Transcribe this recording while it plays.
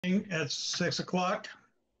At 6 o'clock.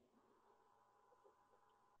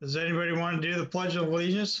 Does anybody want to do the Pledge of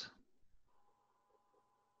Allegiance?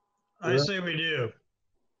 I say we do.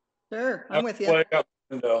 Sure, I'm with you.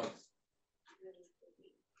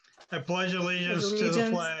 I pledge allegiance to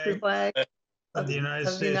the flag of the United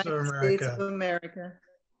States of America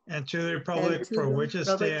and to the republic for which it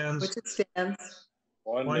stands,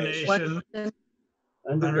 one nation,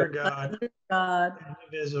 under God,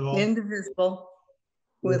 indivisible,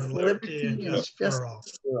 with liberty and justice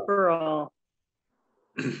for all.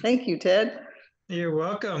 Thank you, Ted. You're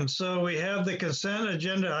welcome. So we have the consent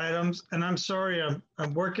agenda items, and I'm sorry,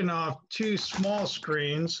 I'm working off two small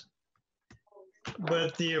screens,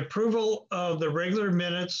 but the approval of the regular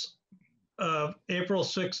minutes of April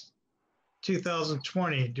 6th,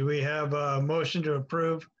 2020. Do we have a motion to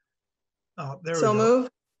approve? Oh, there we go. Move.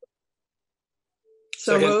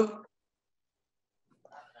 So move.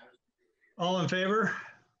 All in favor?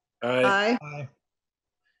 Aye. Aye.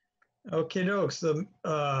 Okay, dokes. The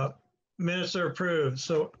minutes are approved.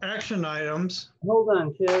 So action items. Hold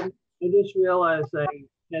on, Ted. I just realized I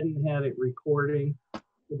hadn't had it recording.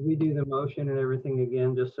 Could we do the motion and everything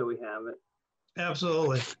again just so we have it?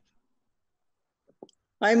 Absolutely.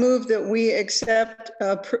 I move that we accept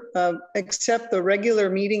the regular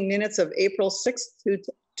meeting minutes of April 6th,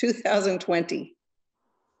 2020.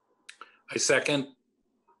 I second.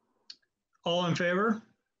 All in favor?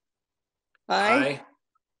 Aye.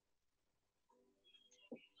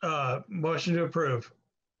 Motion to approve.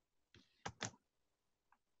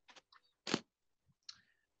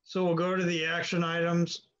 So we'll go to the action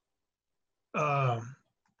items. All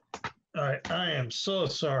right, I am so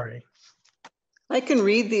sorry. I can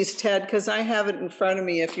read these, Ted, because I have it in front of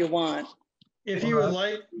me if you want. If you would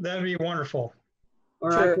like, that'd be wonderful.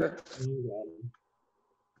 Sure.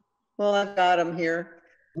 Well, I've got them here.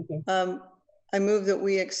 Okay. I move that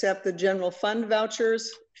we accept the general fund vouchers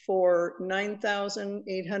for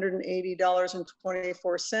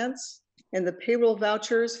 $9,880.24 and the payroll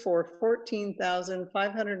vouchers for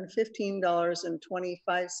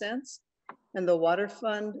 $14,515.25 and the water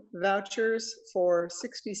fund vouchers for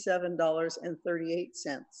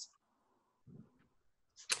 $67.38.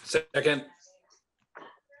 Second.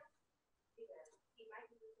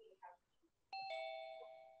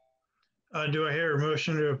 Do I hear a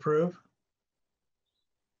motion to approve?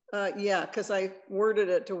 Yeah, because I worded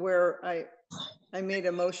it to where I made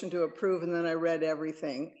a motion to approve and then I read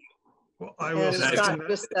everything. Well, I will and second Scott that.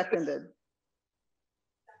 just seconded.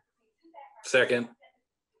 Second.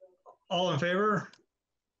 All in favor?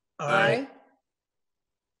 Aye.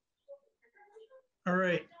 All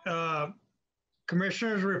right.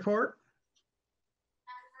 Commissioners report.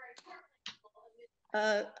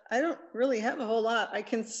 I don't really have a whole lot. I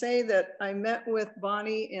can say that I met with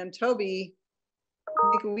Bonnie and Toby I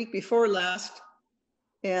think a week before last,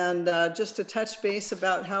 and just to touch base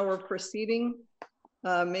about how we're proceeding,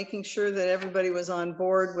 making sure that everybody was on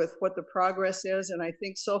board with what the progress is. And I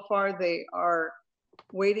think so far they are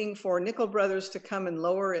waiting for Nickel Brothers to come and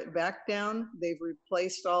lower it back down. They've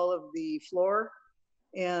replaced all of the floor.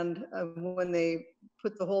 And when they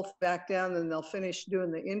put the whole back down, then they'll finish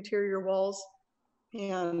doing the interior walls.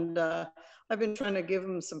 And I've been trying to give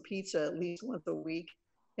them some pizza at least once a week.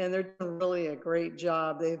 And they're doing really a great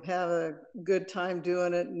job. They've had a good time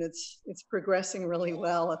doing it, and it's progressing really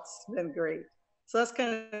well. It's been great. So that's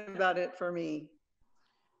kind of about it for me.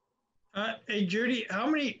 Hey, Judy, how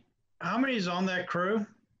many is on that crew?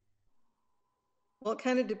 Well, it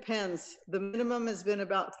kind of depends. The minimum has been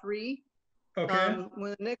about 3. Okay.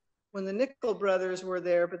 When the Nickel Brothers were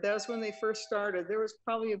there, but that was when they first started. There was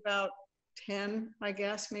probably about 10, I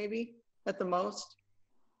guess, maybe at the most.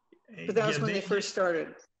 But that was when they first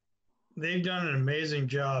started. They've done an amazing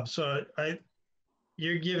job. So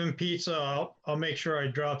you're giving pizza. I'll make sure I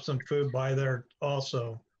drop some food by there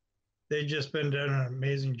also. They've just been doing an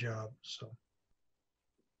amazing job. So.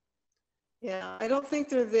 Yeah, I don't think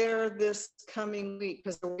they're there this coming week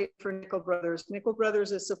because they're waiting for Nickel Brothers. Nickel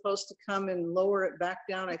Brothers is supposed to come and lower it back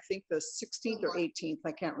down. I think the 16th or 18th.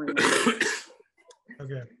 I can't remember.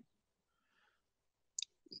 Okay.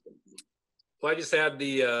 Well, I just had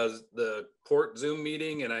the port Zoom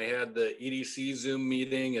meeting, and I had the EDC Zoom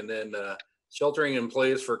meeting, and then sheltering in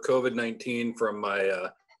place for COVID-19 from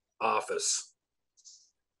my office.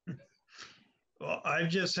 Well, I've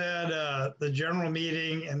just had the general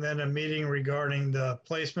meeting and then a meeting regarding the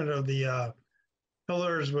placement of the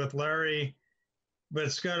pillars with Larry.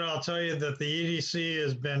 But Scott, I'll tell you that the EDC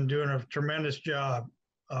has been doing a tremendous job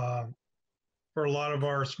for a lot of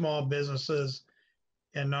our small businesses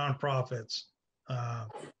and nonprofits.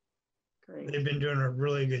 Great. They've been doing a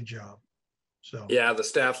really good job. So, Yeah, the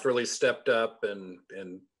staff's really stepped up and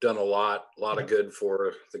done a lot of good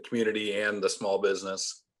for the community and the small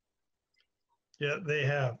business. yeah, they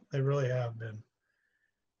have. They really have been.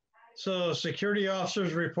 So security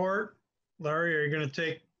officers report. Larry, are you going to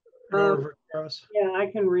take it over for us? Yeah, I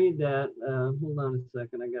can read that. Hold on a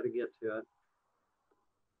second. I got to get to it.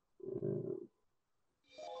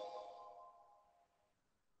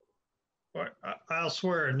 I'll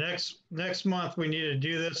swear next month we need to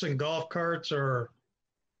do this in golf carts, or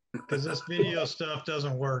because this video stuff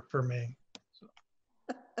doesn't work for me.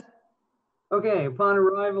 Okay, upon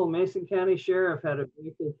arrival, Mason County Sheriff had a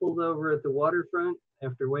vehicle pulled over at the waterfront.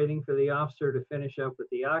 After waiting for the officer to finish up with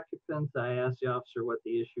the occupants, I asked the officer what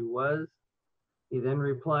the issue was. He then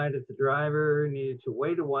replied that the driver needed to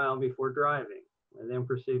wait a while before driving. I then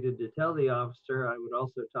proceeded to tell the officer I would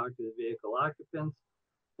also talk to the vehicle occupants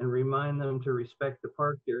and remind them to respect the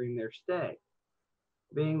park during their stay.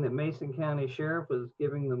 Being that Mason County Sheriff was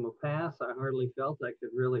giving them a pass, I hardly felt I could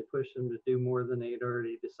really push them to do more than they'd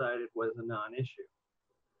already decided was a non-issue.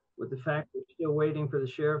 With the fact we're still waiting for the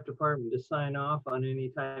Sheriff Department to sign off on any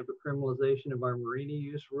type of criminalization of our marina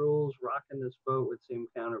use rules, rocking this boat would seem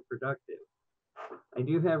counterproductive. I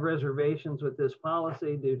do have reservations with this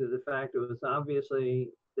policy due to the fact it was obviously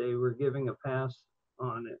they were giving a pass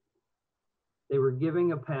on it. They were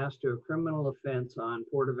giving a pass to a criminal offense on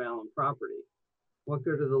Port of Allyn property. What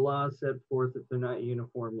good are the laws set forth if they're not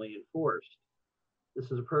uniformly enforced? This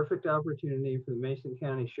is a perfect opportunity for the Mason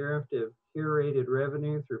County Sheriff to have curated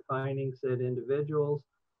revenue through fining said individuals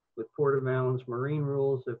with Port of Allyn's marine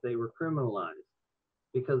rules if they were criminalized.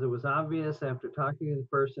 Because it was obvious after talking to the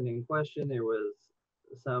person in question, there was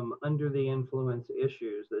some under the influence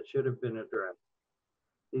issues that should have been addressed.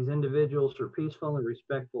 These individuals are peaceful and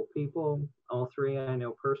respectful people. All three I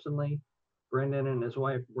know personally, Brendan and his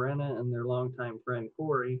wife Brenna and their longtime friend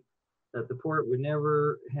Corey, that the port would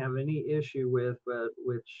never have any issue with,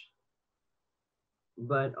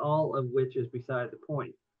 but all of which is beside the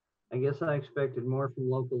point. I guess I expected more from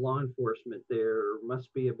local law enforcement. There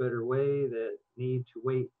must be a better way that need to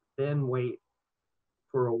wait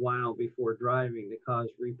for a while before driving to cause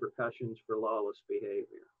repercussions for lawless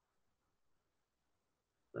behavior.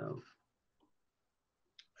 So.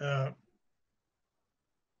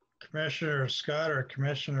 Commissioner Scott or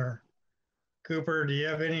Commissioner Cooper, do you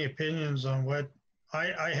have any opinions on what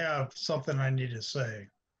I have something I need to say?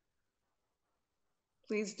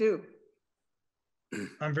 Please do.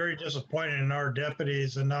 I'm very disappointed in our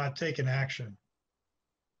deputies and not taking action.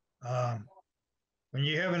 When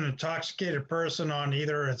you have an intoxicated person on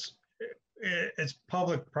either it's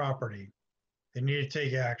public property, they need to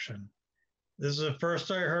take action. This is the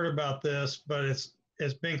first I heard about this, but it's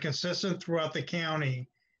been consistent throughout the county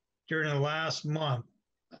during the last month,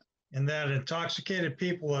 and that intoxicated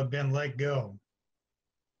people have been let go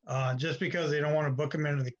just because they don't want to book them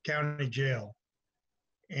into the county jail.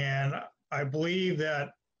 And I believe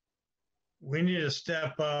that we need to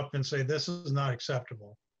step up and say this is not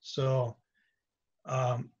acceptable. So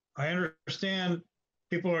I understand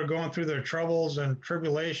people are going through their troubles and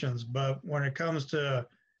tribulations, but when it comes to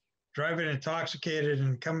driving intoxicated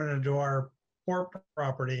and coming into our port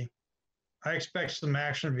property, I expect some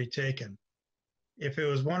action to be taken. If it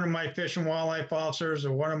was one of my fish and wildlife officers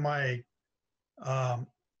or one of my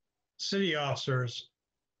city officers,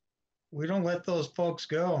 we don't let those folks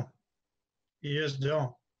go. You just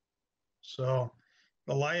don't. So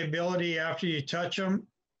the liability after you touch them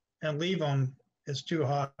and leave them is too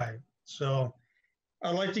high. So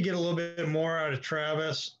I'd like to get a little bit more out of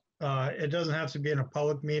Travis. It doesn't have to be in a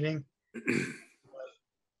public meeting.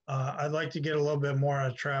 I'd like to get a little bit more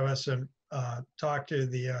out of Travis and talk to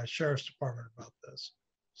the Sheriff's Department about this.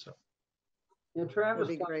 So, Yeah, Travis,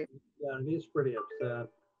 That'd be great. Yeah, he's pretty upset.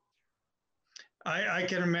 I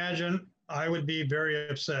can imagine I would be very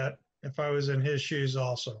upset if I was in his shoes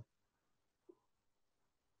also.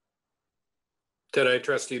 Ted, I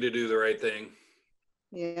trust you to do the right thing.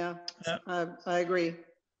 Yeah, I agree.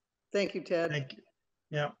 Thank you, Ted. Thank you.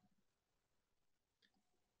 Yeah.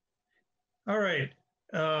 All right.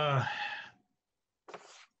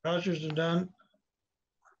 Vouchers are done.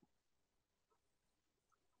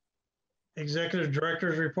 Executive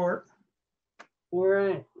Director's report. All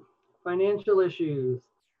right, financial issues.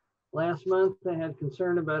 Last month, I had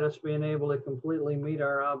concern about us being able to completely meet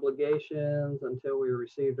our obligations until we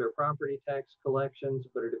received our property tax collections,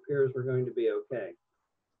 but it appears we're going to be okay.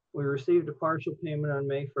 We received a partial payment on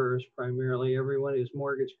May 1st, primarily everyone whose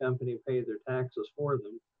mortgage company paid their taxes for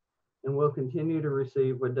them, and we'll continue to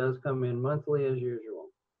receive what does come in monthly as usual.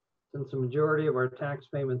 Since the majority of our tax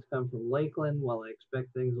payments come from Lakeland, while I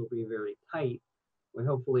expect things will be very tight, We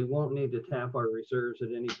hopefully won't need to tap our reserves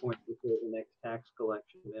at any point before the next tax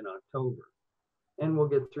collection in October. And we'll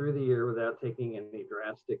get through the year without taking any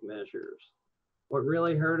drastic measures. What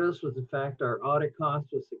really hurt us was the fact our audit cost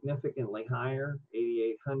was significantly higher,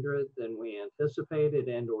 $8,800, than we anticipated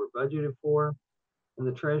and or budgeted for. And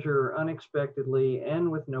the treasurer unexpectedly and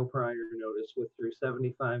with no prior notice withdrew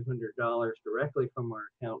 $7,500 directly from our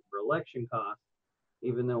account for election costs,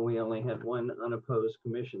 even though we only had one unopposed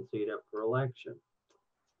commission seat up for election.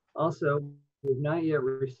 Also, we've not yet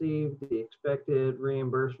received the expected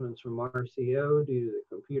reimbursements from RCO due to the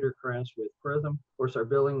computer crash with Prism. Of course, our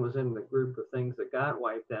billing was in the group of things that got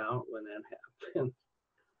wiped out when that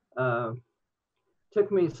happened. Took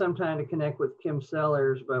me some time to connect with Kim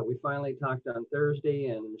Sellers, but we finally talked on Thursday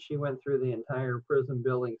and she went through the entire Prism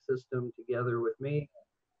billing system together with me.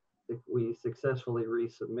 We successfully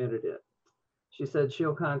resubmitted it. She said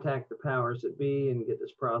she'll contact the powers that be and get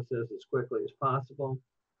this process as quickly as possible.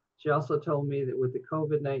 She also told me that with the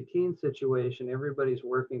COVID-19 situation, everybody's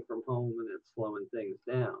working from home and it's slowing things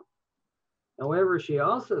down. However, she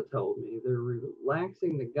also told me they're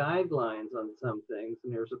relaxing the guidelines on some things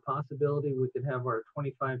and there's a possibility we could have our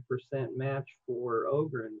 25% match for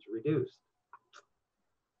Ogrins reduced.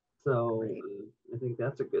 So I think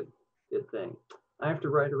that's a good thing. I have to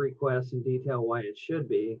write a request and detail why it should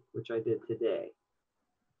be, which I did today.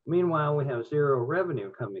 Meanwhile, we have zero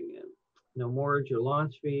revenue coming in. No mortgage or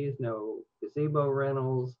launch fees, no gazebo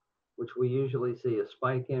rentals, which we usually see a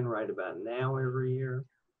spike in right about now every year.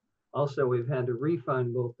 Also, we've had to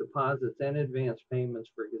refund both deposits and advance payments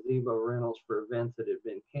for gazebo rentals for events that have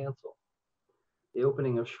been canceled. The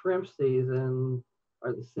opening of shrimp season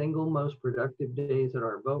are the single most productive days at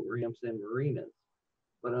our boat ramps and marinas.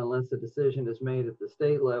 But unless a decision is made at the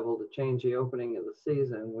state level to change the opening of the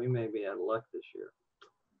season, we may be out of luck this year.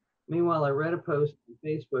 Meanwhile, I read a post on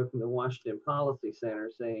Facebook from the Washington Policy Center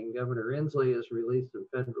saying Governor Inslee has released some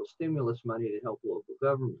federal stimulus money to help local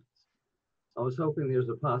governments. I was hoping there's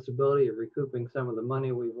a possibility of recouping some of the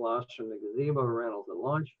money we've lost from the gazebo rentals and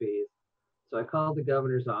launch fees. So I called the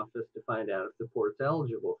governor's office to find out if the port's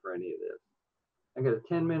eligible for any of this. I got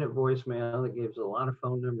a 10-minute voicemail that gives a lot of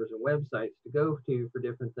phone numbers and websites to go to for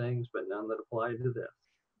different things, but none that apply to this.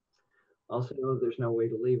 Also, there's no way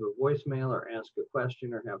to leave a voicemail or ask a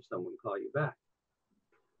question or have someone call you back.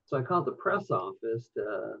 So I called the press office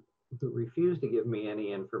who refused to give me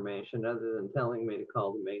any information other than telling me to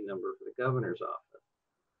call the main number for the governor's office.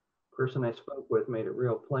 The person I spoke with made it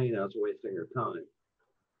real plain I was wasting her time.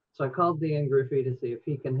 So I called Dan Griffey to see if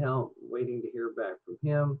he can help, waiting to hear back from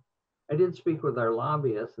him. I did speak with our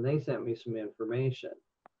lobbyists and they sent me some information.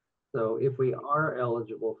 So if we are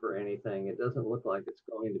eligible for anything, it doesn't look like it's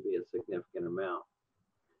going to be a significant amount.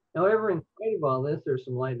 However, in spite of all this, there's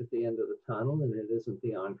some light at the end of the tunnel and it isn't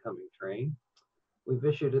the oncoming train. We've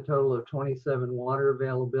issued a total of 27 water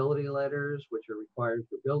availability letters, which are required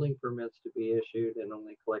for building permits to be issued and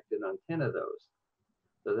only collected on 10 of those.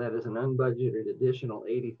 So that is an unbudgeted additional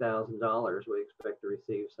 $80,000 we expect to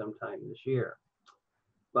receive sometime this year.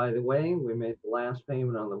 By the way, we made the last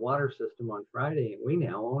payment on the water system on Friday and we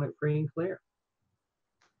now own it free and clear.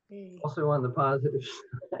 Also on the positive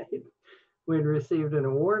side, we'd received an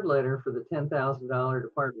award letter for the $10,000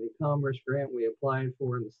 Department of Commerce grant we applied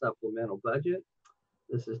for in the supplemental budget.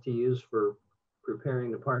 This is to use for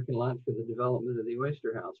preparing the parking lot for the development of the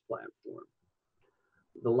Oyster House platform.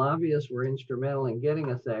 The lobbyists were instrumental in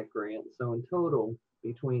getting us that grant. So in total,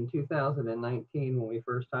 between 2019 when we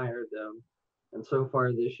first hired them and so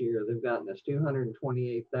far this year, they've gotten us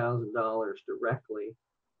 $228,000 directly.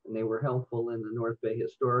 And they were helpful in the North Bay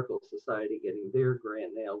Historical Society getting their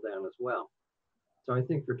grant nailed down as well. So I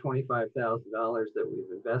think for $25,000 that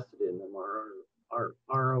we've invested in them, our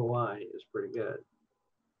ROI is pretty good.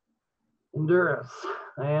 Honduras,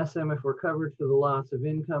 I asked them if we're covered for the loss of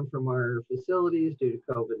income from our facilities due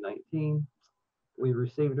to COVID-19. We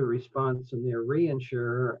received a response from their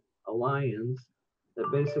reinsurer, Allyn, that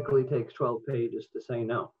basically takes 12 pages to say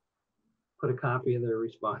no. Put a copy of their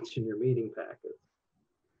response in your meeting packet.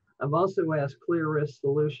 I've also asked Clear Risk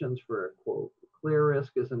Solutions for a quote. Clear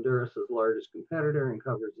Risk is Honduras' largest competitor and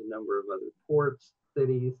covers a number of other ports,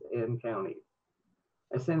 cities, and counties.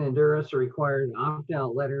 I sent Honduras a required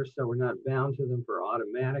opt-out letter so we're not bound to them for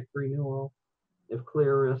automatic renewal. If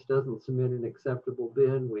Clear Risk doesn't submit an acceptable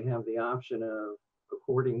bid, we have the option of,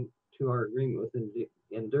 according to our agreement with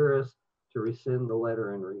Honduras, to rescind the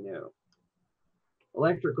letter and renew.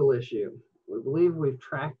 Electrical issue. We believe we've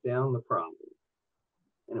tracked down the problem,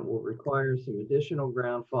 and it will require some additional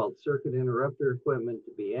ground fault circuit interrupter equipment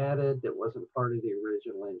to be added that wasn't part of the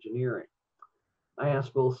original engineering. I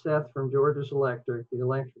asked both Seth from George's Electric, the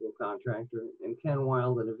electrical contractor, and Ken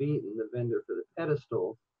Wild and Avitan, the vendor for the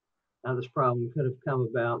pedestal, how this problem could have come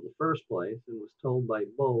about in the first place, and was told by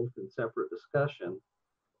both in separate discussion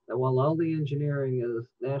that while all the engineering is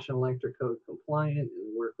National Electric Code compliant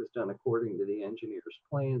and the work was done according to the engineer's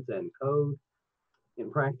plans and code,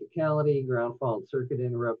 in practicality, ground fault circuit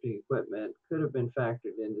interrupting equipment could have been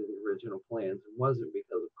factored into the original plans and wasn't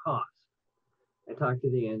because of cost. I talked to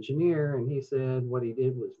the engineer and he said what he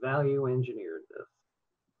did was value engineered this.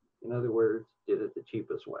 In other words, did it the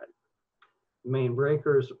cheapest way. The main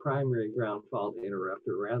breaker is a primary ground fault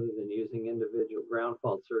interrupter rather than using individual ground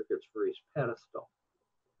fault circuits for each pedestal.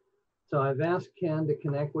 So I've asked Ken to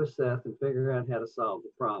connect with Seth and figure out how to solve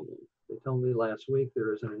the problem. They told me last week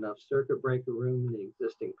there isn't enough circuit breaker room in the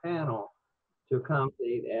existing panel to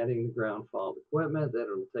accommodate adding the ground fault equipment that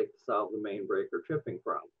it'll take to solve the main breaker tripping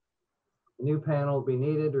problem. A new panel will be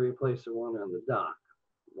needed to replace the one on the dock.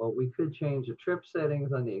 Well, we could change the trip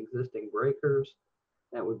settings on the existing breakers.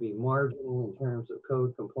 That would be marginal in terms of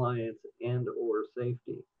code compliance and or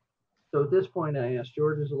safety. So at this point, I asked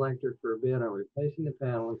George's Electric for a bid on replacing the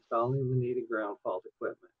panel, installing the needed ground fault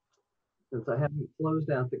equipment. Since I haven't closed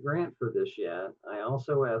out the grant for this yet, I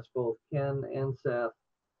also asked both Ken and Seth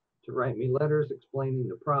to write me letters explaining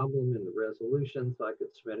the problem and the resolution so I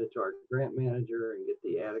could submit it to our grant manager and get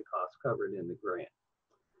the added costs covered in the grant.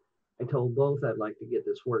 I told both I'd like to get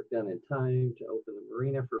this work done in time to open the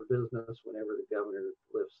marina for business whenever the governor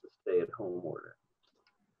lifts the stay-at-home order.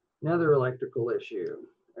 Another electrical issue.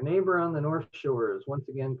 Our neighbor on the North Shore is once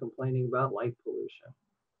again complaining about light pollution.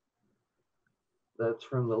 That's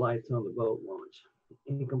from the lights on the boat launch.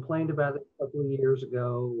 He complained about it a couple of years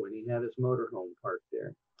ago when he had his motorhome parked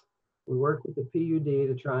there. We worked with the PUD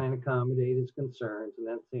to try and accommodate his concerns, and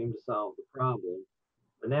that seemed to solve the problem.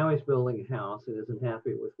 But now he's building a house and isn't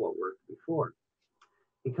happy with what worked before.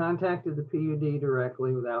 He contacted the PUD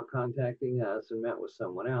directly without contacting us and met with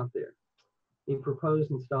someone out there. He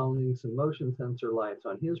proposed installing some motion sensor lights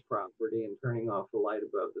on his property and turning off the light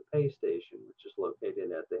above the pay station, which is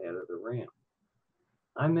located at the head of the ramp.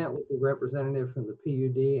 I met with the representative from the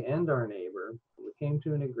PUD and our neighbor, and we came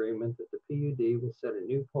to an agreement that the PUD will set a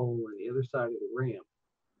new pole on the other side of the ramp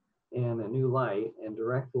and a new light and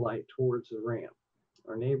direct the light towards the ramp.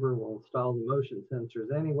 Our neighbor will install the motion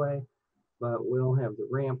sensors anyway, but we'll have the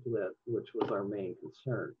ramp lit, which was our main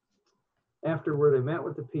concern. Afterward, I met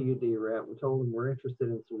with the PUD rep and told him we're interested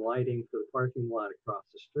in some lighting for the parking lot across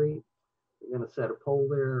the street. We're going to set a pole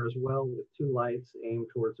there as well with 2 lights aimed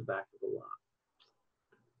towards the back of the lot.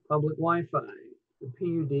 Public Wi-Fi. The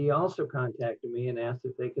PUD also contacted me and asked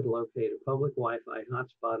if they could locate a public Wi-Fi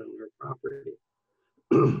hotspot on their property.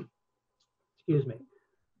 Excuse me.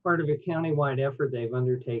 Part of a countywide effort they've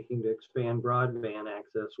undertaken to expand broadband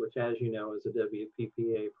access, which, as you know, is a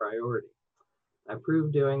WPPA priority. I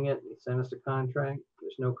approved doing it. They sent us a contract.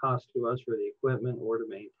 There's no cost to us for the equipment or to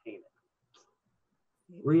maintain it.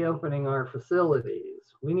 Reopening our facilities.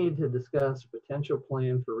 We need to discuss a potential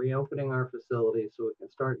plan for reopening our facilities so we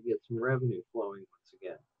can start to get some revenue flowing once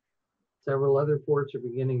again. Several other ports are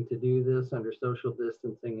beginning to do this under social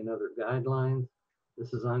distancing and other guidelines.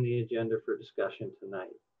 This is on the agenda for discussion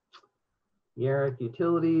tonight. Yarrick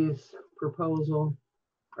Utilities proposal.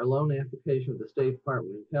 Our loan application with the State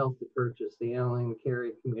Department of Health to purchase the Allyn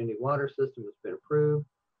Cary Community Water System has been approved.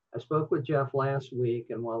 I spoke with Jeff last week,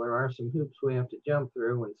 and while there are some hoops we have to jump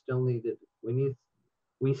through and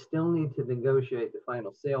we still need to negotiate the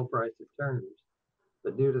final sale price and terms.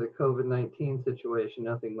 But due to the COVID-19 situation,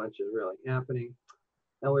 nothing much is really happening.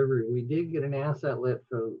 However, we did get an asset lit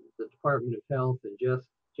from the Department of Health, and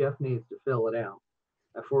Jeff needs to fill it out.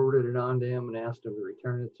 I forwarded it on to him and asked him to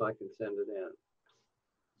return it so I can send it in.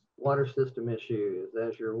 Water system issues.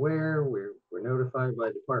 As you're aware, we're notified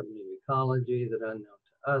by Department of Ecology that unknown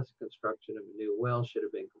to us, construction of a new well should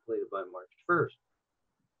have been completed by March 1st.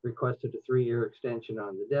 Requested a 3-year extension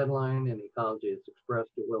on the deadline, and Ecology has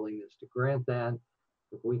expressed a willingness to grant that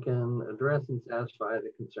if we can address and satisfy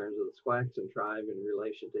the concerns of the Squaxin tribe in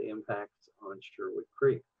relation to impacts on Sherwood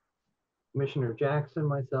Creek. Commissioner Jackson,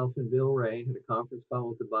 myself, and Bill Ray had a conference call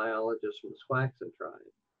with the biologist from the Squaxin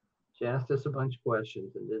tribe. She asked us a bunch of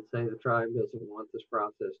questions and did say the tribe doesn't want this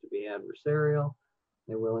process to be adversarial.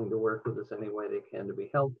 They're willing to work with us any way they can to be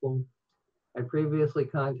helpful. I previously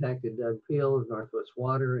contacted Doug Peel of Northwest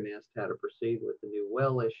Water and asked how to proceed with the new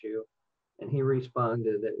well issue, and he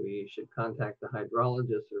responded that we should contact the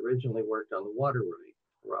hydrologist that originally worked on the water right,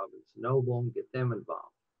 Robinson Noble, and get them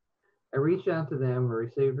involved. I reached out to them and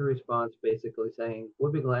received a response basically saying,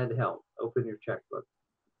 we'll be glad to help. Open your checkbook.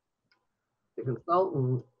 The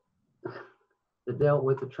consultant that dealt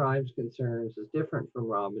with the tribe's concerns is different from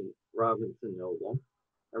Robinson Noble.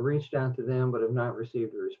 I reached out to them, but have not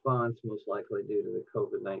received a response, most likely due to the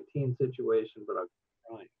COVID-19 situation, but I'm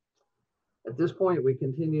trying. At this point, we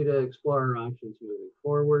continue to explore our options moving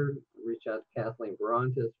forward. I reached out to Kathleen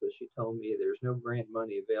Barantis, but she told me there's no grant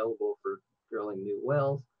money available for drilling new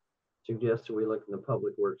wells, suggested we look in the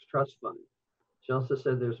Public Works Trust Fund. She also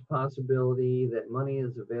said there's a possibility that money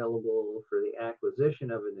is available for the acquisition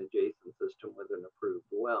of an adjacent system with an approved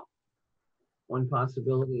well. One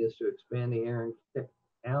possibility is to expand the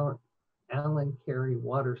Allyn Carey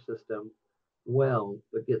water system well,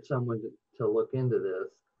 but get someone to look into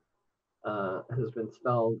this. Has been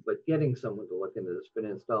stalled, but getting someone to look into this has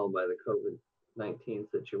been installed by the COVID-19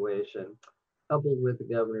 situation, coupled with the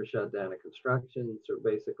governor shutdown of construction. So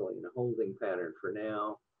basically in a holding pattern for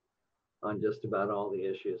now on just about all the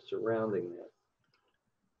issues surrounding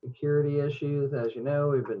this. Security issues, as you know,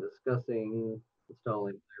 we've been discussing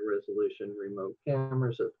installing high resolution remote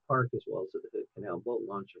cameras at the park as well as at the Hood Canal Boat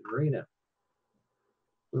Launch and Marina.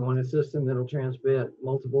 We want a system that'll transmit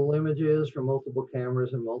multiple images from multiple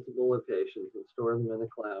cameras in multiple locations and store them in the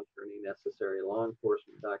cloud for any necessary law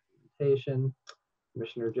enforcement documentation.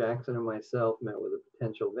 Commissioner Jackson and myself met with a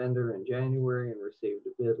potential vendor in January and received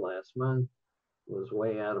a bid last month. It was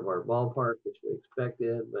way out of our ballpark, which we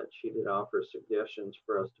expected, but she did offer suggestions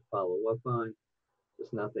for us to follow up on.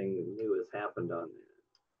 Just nothing new has happened on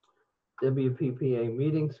that. WPPA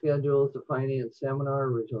meeting schedules, the finance seminar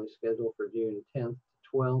originally scheduled for June 10th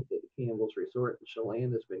to 12th at the Campbell's Resort in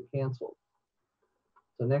Chelan has been canceled.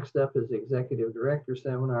 So next up is the Executive Director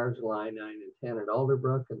Seminar, July 9 and 10 at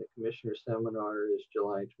Alderbrook, and the Commissioner Seminar is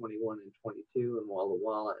July 21 and 22 in Walla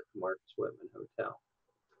Walla at the Marcus Whitman Hotel.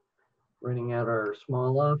 Renting out our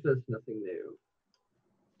small office, nothing new.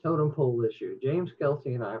 Totem pole issue. James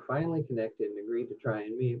Kelsey and I finally connected and agreed to try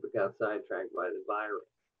and meet, but got sidetracked by the virus.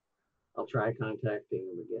 I'll try contacting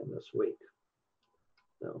him again this week.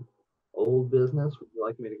 So, old business, would you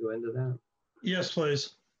like me to go into that? Yes,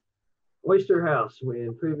 please. Oyster House, we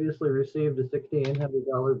had previously received a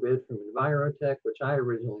 $6,800 bid from Envirotech, which I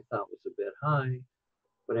originally thought was a bit high,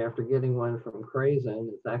 but after getting one from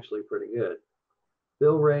Crazen, it's actually pretty good.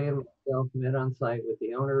 Bill Ray and myself met on site with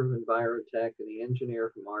the owner of Envirotech and the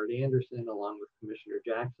engineer from Art Anderson, along with Commissioner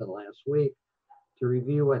Jackson last week, to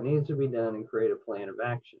review what needs to be done and create a plan of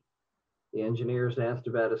action. The engineers asked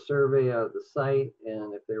about a survey of the site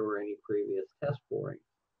and if there were any previous test borings.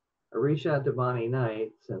 I reached out to Bonnie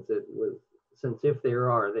Knight since if there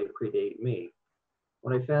are, they predate me.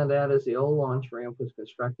 What I found out is the old launch ramp was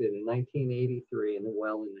constructed in 1983 and the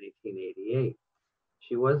well in 1988.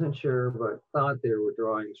 She wasn't sure, but thought there were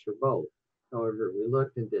drawings for both. However, we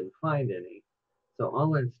looked and didn't find any. So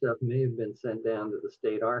all that stuff may have been sent down to the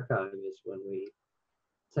state archivist when we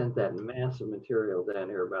sent that massive material down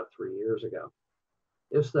here about 3 years ago.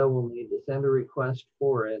 If so, we'll need to send a request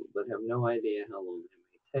for it, but have no idea how long it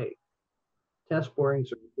may take. Test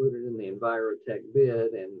borings are included in the Envirotech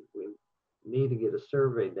bid, and we need to get a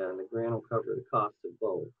survey done. The grant will cover the cost of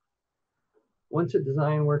both. Once the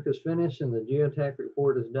design work is finished and the geotech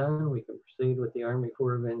report is done, we can proceed with the Army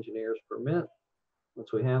Corps of Engineers permit.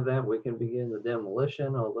 Once we have that, we can begin the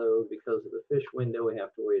demolition, although because of the fish window, we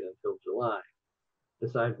have to wait until July.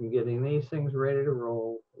 Aside from getting these things ready to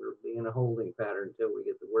roll, we're being a holding pattern until we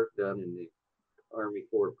get the work done in the Army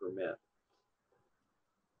Corps permit.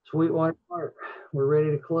 Sweetwater Park, we're ready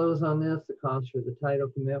to close on this. The cost for the title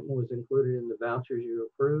commitment was included in the vouchers you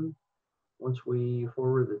approved. Once we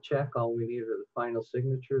forward the check, all we need are the final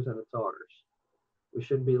signatures and it's ours. We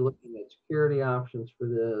should be looking at security options for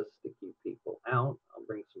this to keep people out. I'll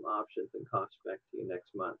bring some options and costs back to you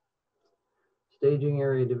next month. Staging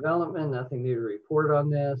area development, nothing new to report on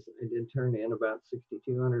this. I did turn in about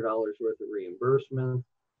 $6,200 worth of reimbursement,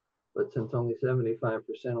 but since only 75%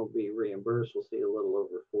 will be reimbursed, we'll see a little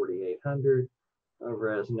over $4,800.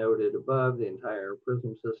 However, as noted above, the entire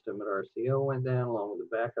Prism system at RCO went down along with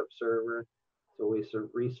the backup server, so we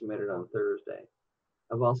resubmitted on Thursday.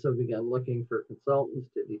 I've also begun looking for consultants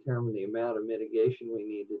to determine the amount of mitigation we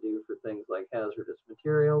need to do for things like hazardous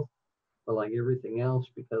materials, but like everything else,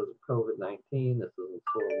 because of COVID-19, this is in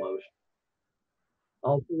slow motion.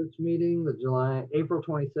 All Ports meeting, the April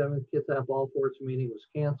 27th Kitsap All Ports meeting was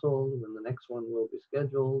canceled. When the next one will be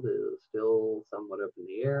scheduled is still somewhat up in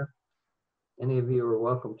the air. Any of you are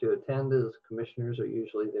welcome to attend, as commissioners are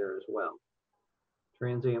usually there as well.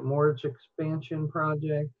 Transient Moorage expansion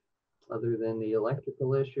project, other than the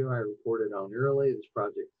electrical issue I reported on early, this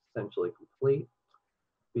project is essentially complete.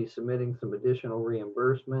 Be submitting some additional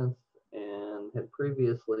reimbursements and had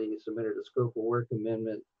previously submitted a scope of work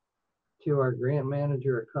amendment to our grant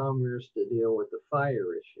manager at Commerce to deal with the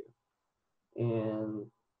fire issue.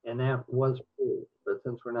 And that was approved. But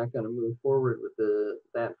since we're not going to move forward with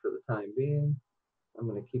that for the time being, I'm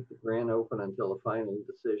going to keep the grant open until a final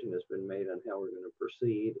decision has been made on how we're going to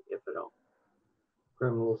proceed, if at all.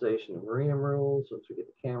 Criminalization of marina rules. Once we get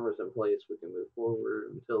the cameras in place, we can move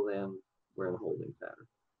forward. Until then, we're in a holding pattern.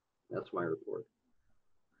 That's my report.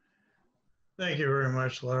 Thank you very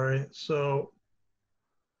much, Larry. So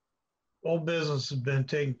all business has been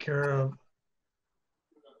taken care of.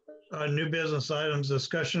 New business items,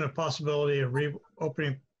 discussion of possibility of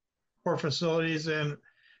reopening port facilities. And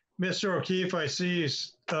Mr. O'Keefe, I see you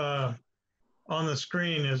on the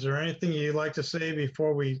screen. Is there anything you'd like to say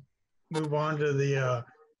before we move on to the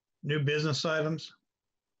new business items?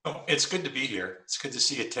 Oh, it's good to be here. It's good to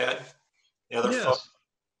see you, Ted. The other folks,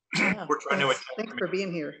 Yes. Yeah, we're trying to. thanks for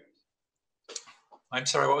being here. I'm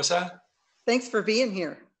sorry, what was that? Thanks for being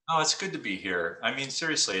here. Oh, it's good to be here. I mean,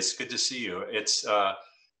 seriously, it's good to see you. It's a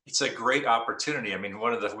great opportunity. I mean,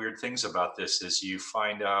 one of the weird things about this is you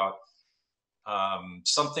find out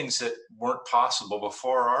some things that weren't possible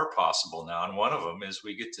before are possible now. And one of them is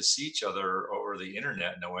we get to see each other over the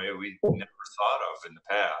internet in a way we never thought of in the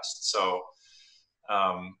past. So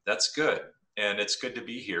that's good. And it's good to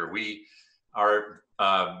be here. We are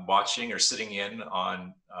watching or sitting in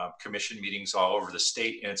on commission meetings all over the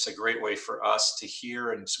state. And it's a great way for us to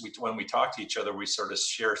hear. And when we talk to each other, we sort of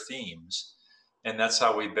share themes. And that's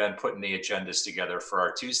how we've been putting the agendas together for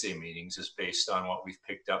our Tuesday meetings, is based on what we've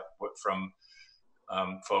picked up from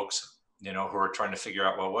folks, who are trying to figure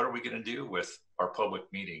out, well, what are we going to do with our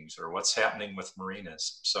public meetings, or what's happening with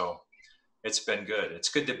marinas? So it's been good. It's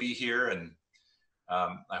good to be here. And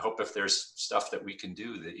I hope if there's stuff that we can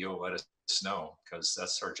do that you'll let us know, because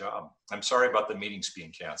that's our job. I'm sorry about the meetings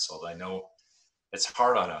being canceled. I know it's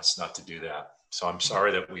hard on us not to do that. So I'm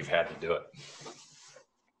sorry that we've had to do it.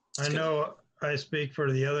 I know I speak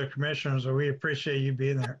for the other commissioners, and we appreciate you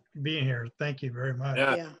being here. Thank you very much.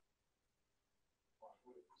 Yeah. Yeah.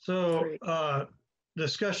 So, Great.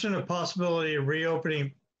 discussion of possibility of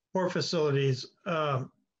reopening port facilities. As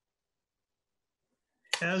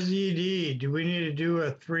ED, do we need to do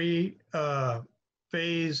a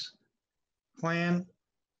 3-phase plan,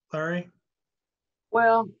 Larry?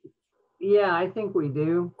 Well, yeah, I think we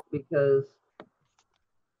do, because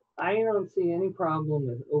I don't see any problem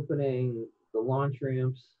with opening the launch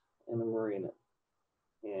ramps and the marina.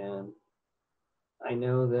 And I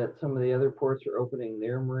know that some of the other ports are opening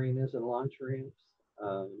their marinas and launch ramps.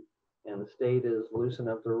 And the state is loosening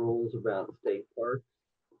up the rules about state parks.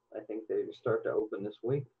 I think they start to open this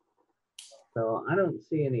week. So I don't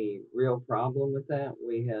see any real problem with that.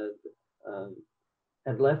 We had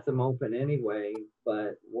left them open anyway,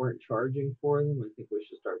 but weren't charging for them. I think we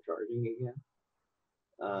should start charging again.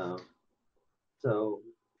 So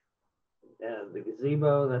the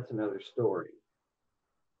gazebo, that's another story.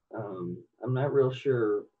 I'm not real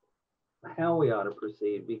sure how we ought to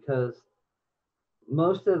proceed, because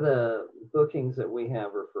most of the bookings that we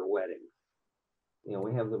have are for weddings.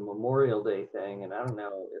 We have the Memorial Day thing, and I don't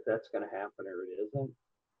know if that's going to happen or it isn't.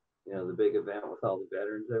 The big event with all the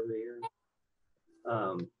veterans every year.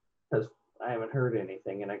 Because I haven't heard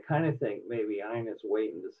anything, and I kind of think maybe Ina's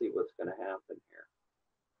waiting to see what's going to happen here.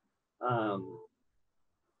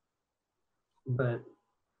 But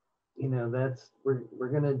we're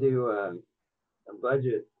going to do a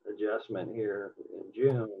budget adjustment here in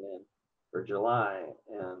June or July,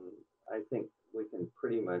 and I think we can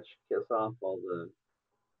pretty much kiss off all the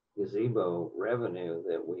gazebo revenue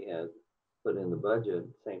that we had put in the budget.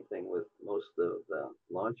 Same thing with most of the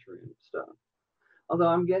launch room stuff. Although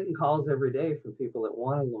I'm getting calls every day from people that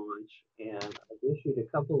want to launch, and I've issued a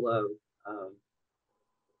couple of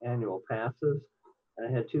annual passes, and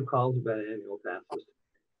I had 2 calls about annual passes.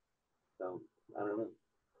 So I don't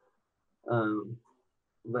know.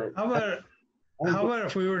 But How about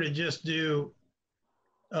if we were to just do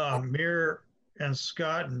mirror, and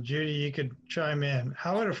Scott and Judy, you could chime in.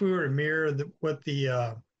 How about if we were to mirror what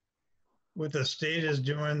the state is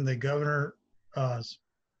doing, the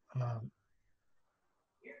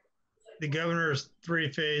governor's 3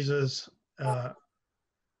 phases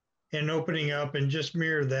in opening up, and just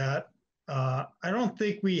mirror that. I don't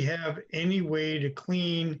think we have any way to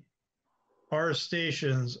clean our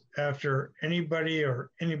stations after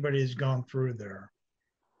anybody's gone through there.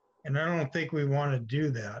 And I don't think we want to do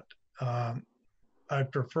that. I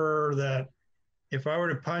prefer that if I were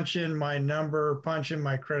to punch in my number, punch in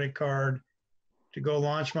my credit card to go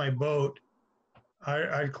launch my boat,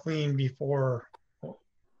 I'd clean before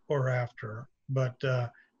or after. But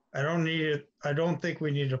I don't need it. I don't think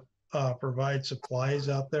we need to provide supplies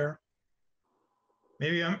out there.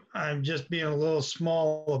 maybe I'm just being a little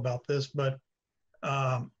small about this, but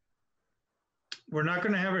we're not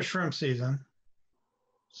going to have a shrimp season.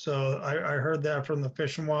 So I heard that from the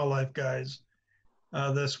Fish and Wildlife guys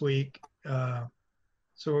this week.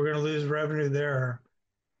 So we're going to lose revenue there.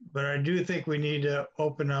 But I do think we need to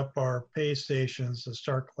open up our pay stations to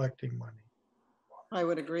start collecting money. I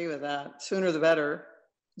would agree with that. Sooner the better,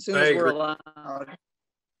 as soon I as we're agree. allowed.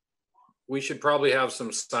 We should probably have some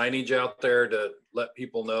signage out there to let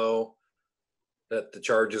people know that the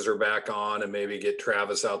charges are back on, and maybe get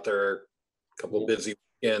Travis out there a couple busy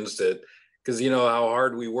weekends because you know how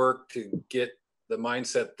hard we work to get the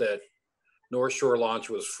mindset that North Shore launch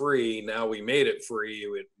was free. Now we made it free.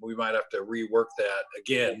 We might have to rework that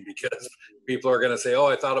again because people are going to say, oh,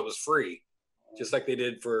 I thought it was free, just like they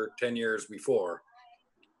did for 10 years before.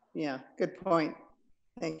 Yeah, good point.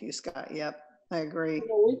 Thank you, Scott. Yep, I agree.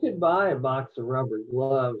 Well, we could buy a box of rubber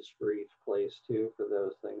gloves for each place too for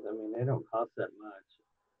those things. I mean, they don't cost that much.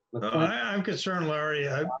 But I'm concerned, Larry.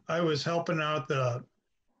 I was helping out the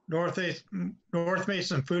North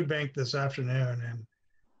Mason Food Bank this afternoon,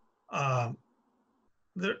 and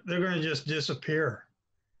they're going to just disappear.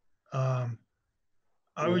 I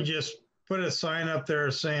would just put a sign up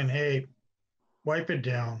there saying, hey, wipe it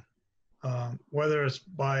down. Whether it's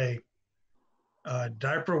by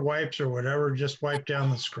diaper wipes or whatever, just wipe down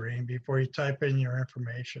the screen before you type in your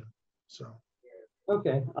information. So,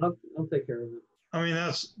 okay, I'll take care of it. I mean,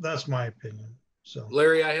 that's my opinion. So,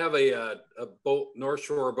 Larry, I have a North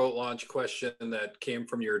Shore boat launch question that came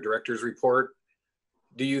from your director's report.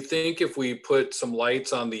 Do you think if we put some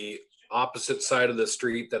lights on the opposite side of the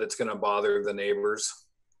street that it's going to bother the neighbors?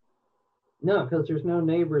 No, because there's no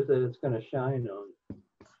neighbors that it's going to shine on.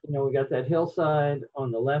 You know, we got that hillside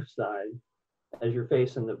on the left side as you're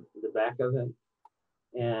facing the back of it.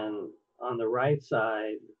 And on the right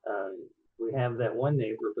side, we have that one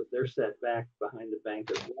neighbor, but they're set back behind the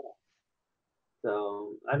bank as well.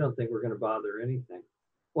 So I don't think we're going to bother anything.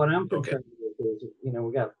 What I'm concerned with is, you know,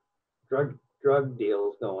 we got drug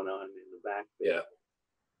deals going on in the back there. Yeah.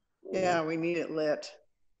 Yeah, we need it lit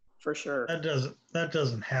for sure. that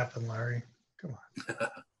doesn't happen, Larry. Come on.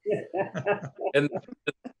 And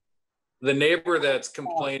the neighbor that's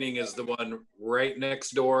complaining is the one right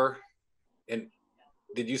next door. And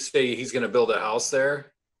did you say he's going to build a house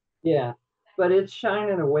there? Yeah, but it's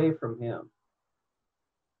shining away from him.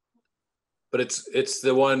 But it's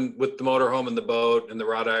the one with the motorhome and the boat and the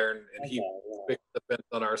wrought iron, and he picked the fence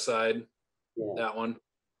on our side. Yeah, That one.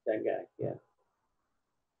 that guy. Yeah.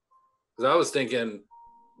 Because I was thinking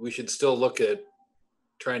we should still look at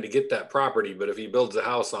trying to get that property, but if he builds a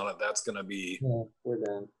house on it, that's going to be. Yeah, we're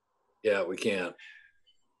done. Yeah, we can't.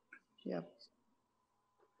 Yep.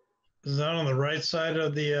 Is that on the right side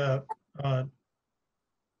of the?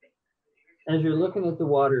 As you're looking at the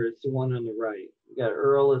water, it's the one on the right. You got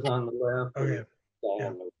Earl is on the left. Okay.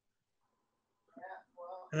 Yeah.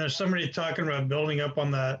 And there's somebody talking about building up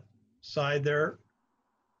on that side there,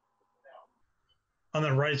 on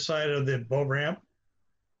the right side of the boat ramp.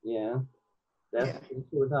 Yeah, that's what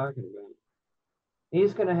we're talking about.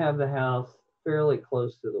 He's going to have the house fairly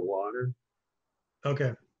close to the water.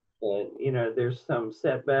 Okay. But, you know, there's some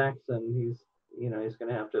setbacks and he's going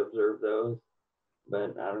to have to observe those.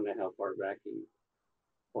 But I don't know how far back he's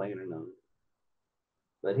planning on.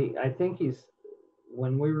 But I think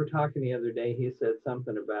when we were talking the other day, he said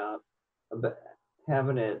something about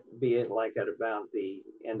having it be like at about the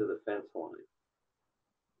end of the fence line.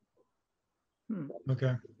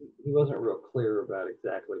 Okay. He wasn't real clear about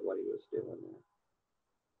exactly what he was doing there.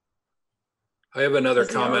 I have another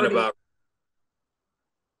comment about.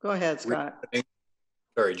 Go ahead, Scott.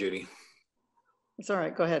 Sorry, Judy. It's all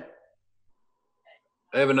right. Go ahead.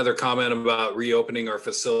 I have another comment about reopening our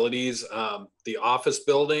facilities. The office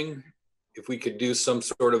building, if we could do some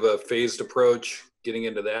sort of a phased approach, getting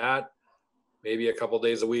into that, maybe a couple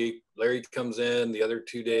days a week. Larry comes in, the other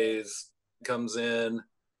 2 days comes in,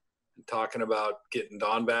 talking about getting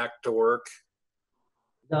Don back to work.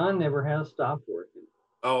 Don never has stopped working.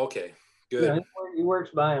 Oh, okay, good. You know, he works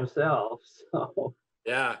by himself, so.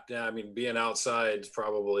 Yeah, I mean, being outside is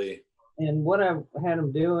probably. And what I had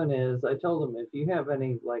him doing is I told him, if you have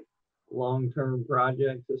any like long-term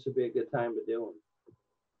projects, this would be a good time to do them.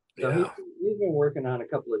 So Yeah. he's been working on a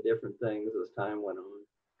couple of different things as time went on.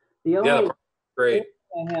 The only great.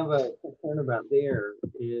 thing I have a concern about there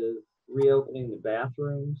is reopening the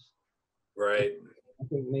bathrooms. Right. I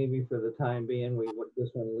think maybe for the time being, we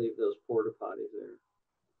just want to leave those porta potties there.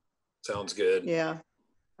 Sounds good. Yeah,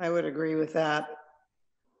 I would agree with that.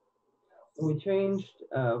 We changed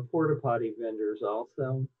porta potty vendors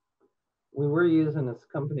also. We were using this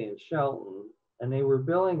company in Shelton, and they were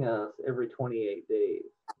billing us every 28 days.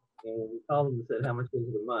 And when we called them and said, how much was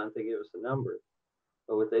it a month? They gave us a number.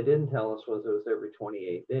 But what they didn't tell us was it was every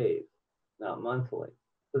 28 days, not monthly.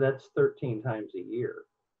 So that's 13 times a year.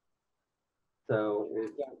 So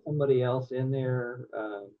we've got somebody else in there,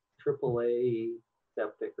 AAA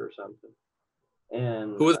septic or something.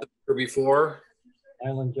 And Who was it before?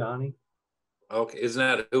 Allyn Johnny. Okay, isn't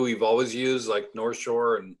that who we've always used, like North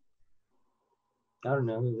Shore? And I don't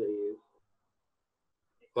know who they use.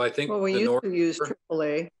 well, I think Well, we the used North to use Shore-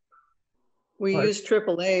 AAA. We Pardon? used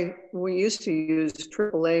AAA. We used to use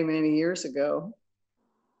AAA many years ago.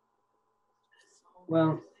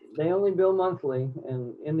 Well, they only bill monthly,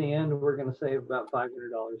 and in the end, we're going to save about $500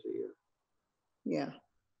 a year. Yeah,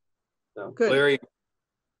 So good. Larry,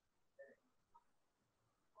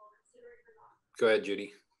 go ahead,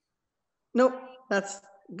 Judy. Nope, that's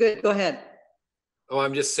good. Go ahead. Oh,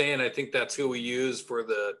 I'm just saying, I think that's who we use for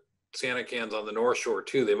the Santa cans on the North Shore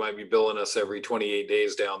too. They might be billing us every 28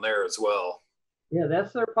 days down there as well. yeah,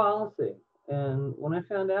 that's their policy. And when I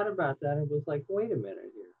found out about that, it was like, wait a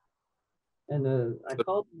minute here. And I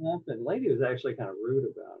called them up, and the lady was actually kind of rude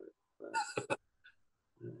about it. But,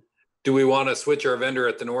 Do we want to switch our vendor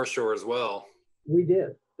at the North Shore as well? we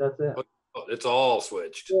did. That's it. Oh, it's all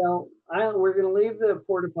switched. Well, we're going to leave the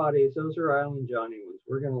porta potties. Those are Allyn Johnny ones.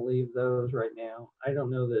 We're going to leave those right now. I don't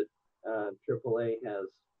know that AAA has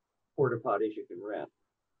porta potties you can rent.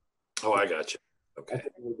 Oh, I got you. I Okay,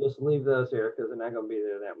 think we'll just leave those here because they're not going to be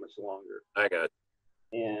there that much longer. I got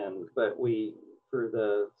And but for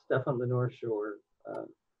the stuff on the North Shore,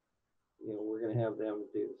 we're going to have them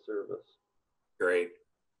do the service. you. Great.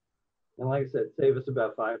 And like I said, save us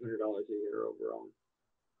about $500 a year overall.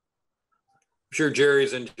 I'm sure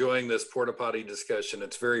Jerry's enjoying this porta potty discussion.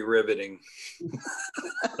 It's very riveting.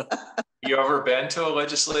 You ever been to a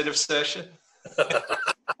legislative session?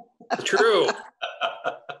 True.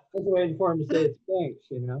 I was waiting for him to say it stinks,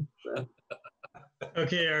 So.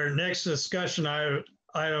 Okay, our next discussion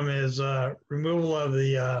item is removal of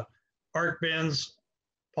the arc bins,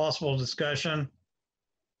 possible discussion.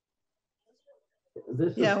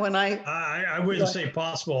 This Yeah, is, when I wouldn't say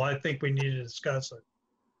possible. I think we need to discuss it.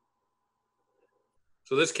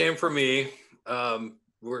 So this came from me.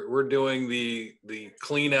 We're doing the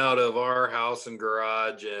clean out of our house and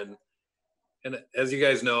garage, and as you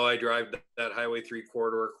guys know, I drive that Highway 3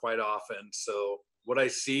 corridor quite often. So what I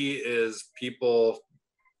see is people,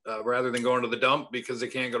 rather than going to the dump because they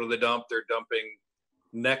can't go to the dump, they're dumping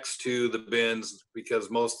next to the bins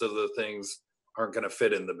because most of the things aren't going to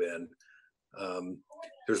fit in the bin.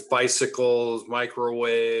 There's bicycles,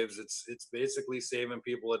 microwaves. It's basically saving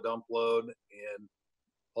people a dump load. And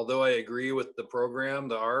although I agree with the program,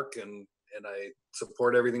 the ARC, and I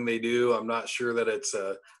support everything they do, I'm not sure that it's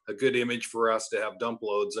a good image for us to have dump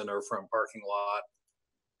loads in our front parking lot.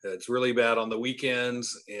 It's really bad on the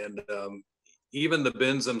weekends, and even the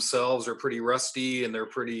bins themselves are pretty rusty, and they're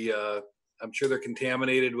pretty, I'm sure they're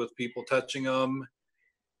contaminated with people touching them.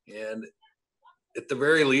 And at the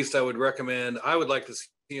very least, I would like to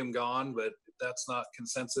see them gone, but if that's not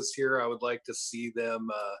consensus here, I would like to see them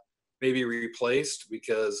maybe replaced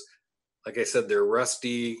because, like I said, they're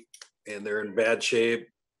rusty and they're in bad shape,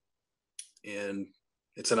 and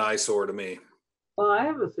it's an eyesore to me. well, I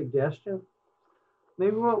have a suggestion.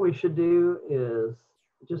 Maybe what we should do is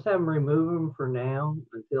just have them remove them for now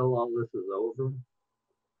until all this is over.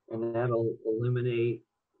 And that'll eliminate,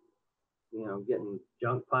 getting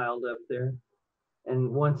junk piled up there.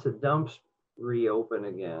 And once the dumps reopen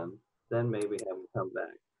again, then maybe have them come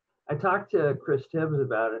back. I talked to Chris Tibbs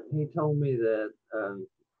about it. He told me that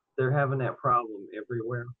they're having that problem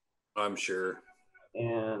everywhere. I'm sure.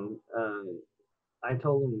 And I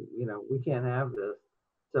told him, we can't have this.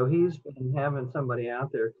 So he's been having somebody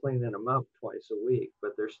out there cleaning them up twice a week,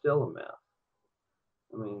 but they're still a mess.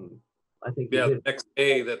 I mean, I think Yeah, the next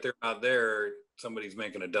day that they're not there, somebody's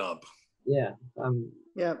making a dump. yeah,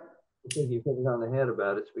 yeah, I think you hit it on the head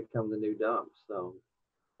about it's become the new dump. So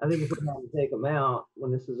I think if we have to take them out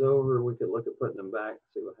when this is over, we could look at putting them back and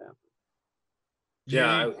see what happens.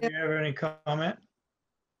 Yeah, Judy, do you have any comment?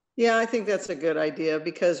 yeah, I think that's a good idea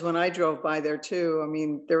because when I drove by there too, I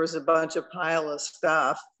mean, there was a bunch of pile of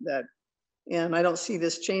stuff and I don't see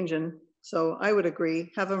this changing. So I would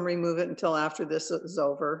agree, have them remove it until after this is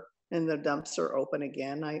over and the dumps are open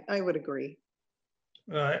again. I would agree.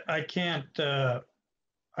 I can't, I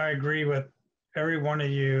agree with every one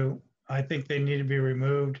of you. I think they need to be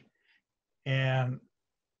removed. And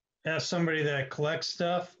as somebody that collects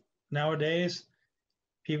stuff nowadays,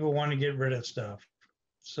 people want to get rid of stuff.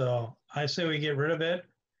 So I say we get rid of it.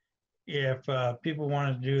 If people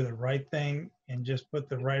want to do the right thing and just put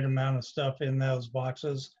the right amount of stuff in those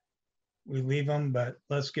boxes. We leave them, but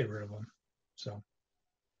let's get rid of them. So,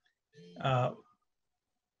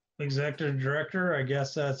 Executive Director, I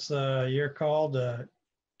guess that's your call to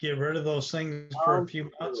get rid of those things for a few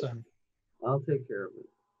months. And I'll take care of it.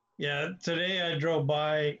 yeah, today I drove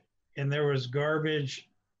by and there was garbage.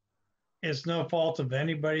 It's no fault of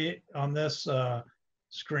anybody on this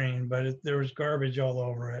screen, but there was garbage all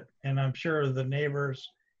over it. And I'm sure the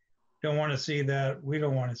neighbors don't want to see that. We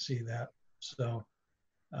don't want to see that. So,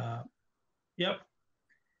 yep.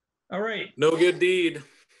 All right. No good deed.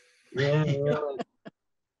 Yeah, really.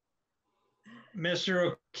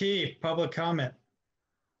 Mr. O'Keefe, public comment.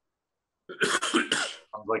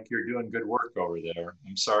 Sounds like you're doing good work over there.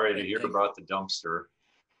 I'm sorry to hear about the dumpster.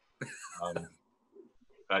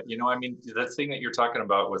 But you know, I mean, the thing that you're talking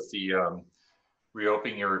about with the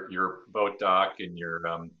reopening your boat dock and your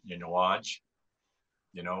lodge,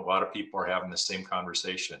 you know, a lot of people are having the same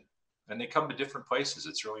conversation, and they come to different places.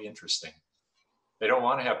 It's really interesting. They don't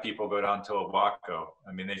want to have people go down to Oaxaca.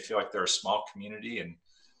 I mean, they feel like they're a small community and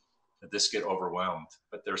that this get overwhelmed.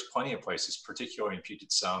 But there's plenty of places, particularly in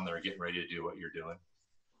Puget Sound, that are getting ready to do what you're doing.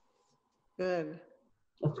 Good.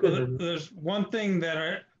 That's good. There's one thing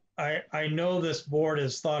that I know this board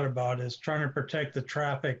has thought about is trying to protect the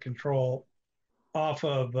traffic control off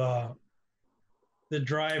of the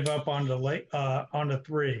drive up onto onto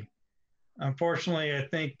 3. Unfortunately, I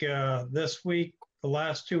think this week, the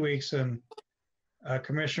last 2 weeks, and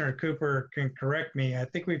Commissioner Cooper can correct me, I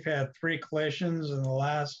think we've had 3 collisions in the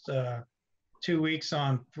last 2 weeks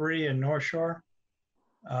on 3 in North Shore.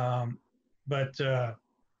 But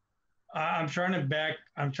I'm trying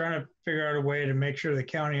to figure out a way to make sure the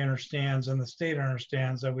county understands and the state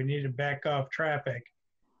understands that we need to back off traffic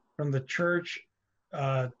from the church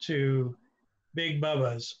to Big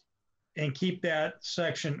Bubba's and keep that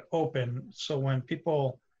section open. So when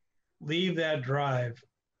people leave that drive,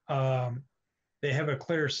 they have a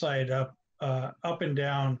clear sight up and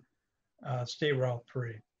down State Route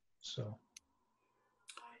 3. So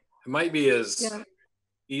It might be as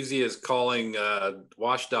easy as calling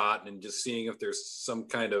WashDOT and just seeing if there's some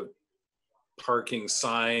kind of parking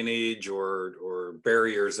signage or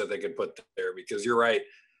barriers that they could put there, because you're right.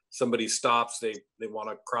 Somebody stops, they want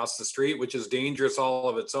to cross the street, which is dangerous all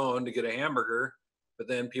of its own, to get a hamburger. But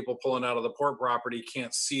then people pulling out of the port property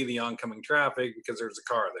can't see the oncoming traffic because there's a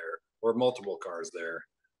car there or multiple cars there.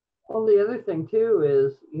 Well, the other thing too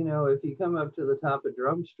is, you know, if you come up to the top of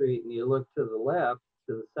Drum Street and you look to the left,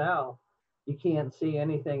 to the south, you can't see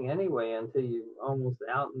anything anyway until you're almost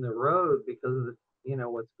out in the road because of the, you know,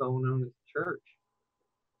 what's going on at the church.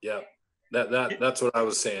 Yeah, that's what I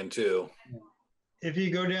was saying too. If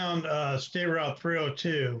you go down State Route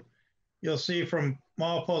 302, you'll see from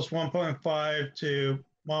milepost 1.5 to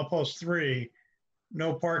milepost 3,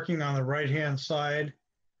 no parking on the right-hand side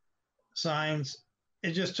signs.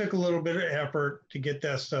 It just took a little bit of effort to get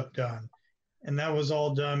that stuff done. And that was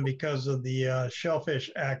all done because of the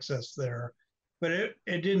shellfish access there. But it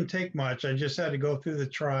didn't take much. I just had to go through the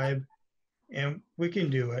tribe, and we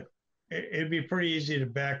can do it. It'd be pretty easy to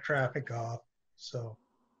back traffic off. So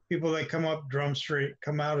people that come up Drum Street,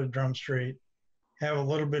 come out of Drum Street, have a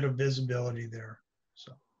little bit of visibility there.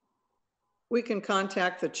 So We can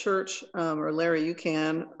contact the church, or Larry, you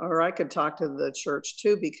can, or I could talk to the church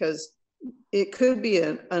too, because it could be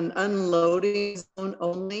an unloading zone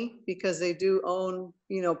only, because they do own,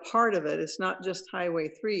 you know, part of it. It's not just Highway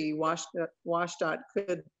 3. WashDOT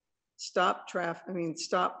could stop traffic,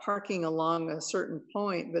 stop parking along a certain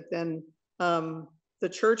point, but then the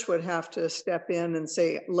church would have to step in and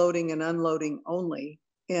say loading and unloading only.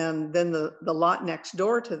 And then the lot next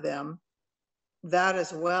door to them, that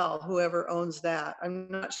as well, whoever owns that. I'm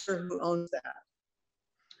not sure who owns that,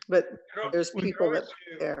 but there's people that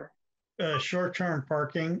are there. Short-term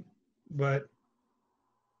parking, but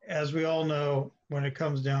as we all know, when it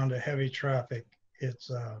comes down to heavy traffic,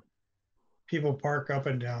 it's people park up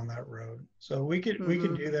and down that road. So we could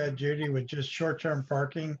do that, Judy, with just short-term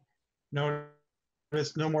parking. No,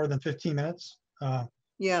 it's no more than 15 minutes.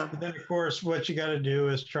 Yeah. But then of course, what you got to do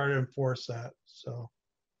is try to enforce that. So,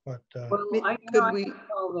 but well, I can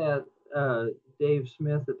tell that Dave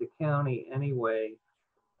Smith at the county anyway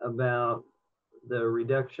about the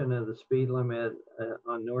reduction of the speed limit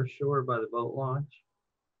on North Shore by the boat launch.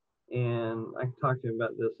 And I can talk to him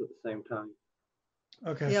about this at the same time.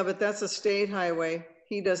 okay. Yeah, but that's a state highway.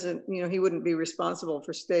 He doesn't, you know, he wouldn't be responsible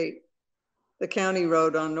for state. The county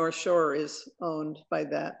road on North Shore is owned by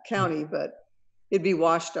that county, but it'd be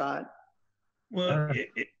WashDOT. Well,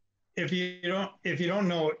 if you don't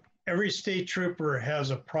know, every state trooper has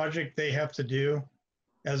a project they have to do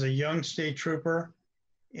as a young state trooper.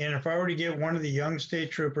 And if I were to get one of the young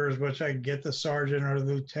state troopers, which I could get the sergeant or the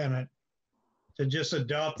lieutenant, to just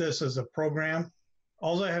adopt this as a program,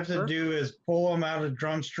 all I have to do is pull them out of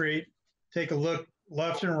Drum Street, take a look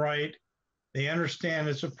left and right. They understand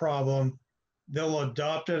it's a problem. They'll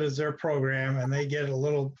adopt it as their program, and they get a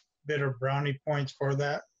little bit of brownie points for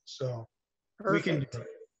that. So we can do it.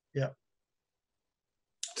 Yeah.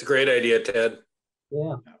 It's a great idea, Ted.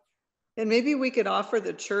 Yeah. And maybe we could offer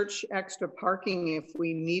the church extra parking if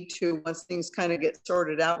we need to, once things kind of get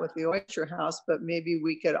sorted out with the Oyster House, but maybe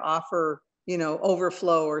we could offer, you know,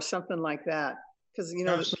 overflow or something like that. Because, you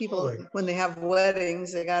know, the people, when they have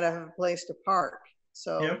weddings, they got to have a place to park.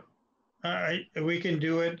 So. Yep. We can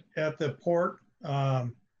do it at the port,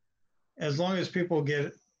 as long as people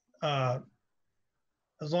get, as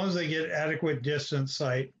long as they get adequate distance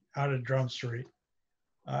sight out of Drum Street.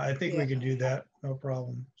 I think we can do that, no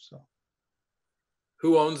problem. So,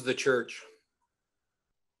 who owns the church?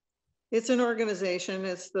 It's an organization.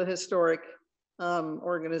 It's the historic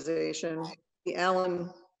organization, the Allyn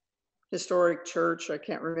Historic Church. I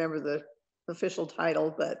can't remember the official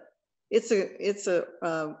title, but it's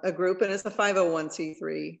a group, and it's a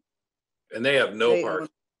 501c3. And they have no parking.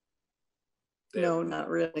 No, not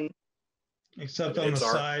really. Except on the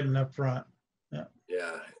side and up front. Yeah.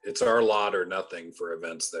 Yeah, it's our lot or nothing for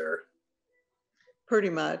events there. Pretty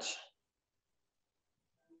much.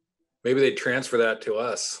 Maybe they transfer that to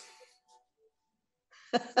us.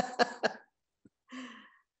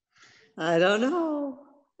 I don't know.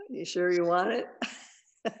 You sure you want it?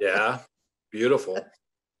 Yeah, beautiful.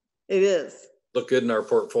 It is. Look good in our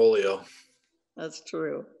portfolio. That's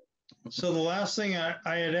true. So the last thing I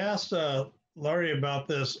had asked Laurie about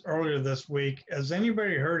this earlier this week. Has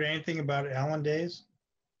anybody heard anything about Allyn Days?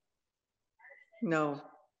 No,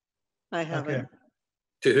 I haven't. Okay.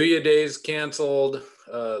 Tahuya Days canceled.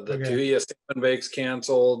 The Tahuya Salmon Bakes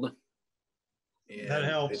canceled. And that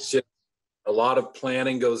helps. It's just a lot of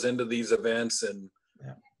planning goes into these events, and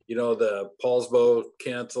you know, the Paulsbo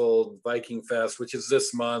canceled, Viking Fest, which is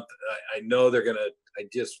this month. I know they're gonna. I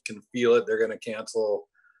just can feel it. They're gonna cancel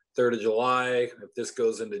 3rd of July if this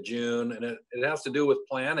goes into June, and it has to do with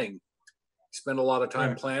planning. Spend a lot of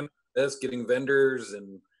time planning this, getting vendors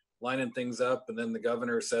and lining things up, and then the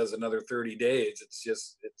governor says another 30 days.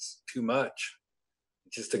 It's too much.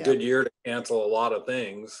 It's just a good year to cancel a lot of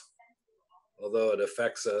things, although it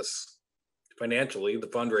affects us financially, the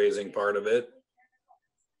fundraising part of it.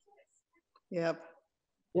 Yep.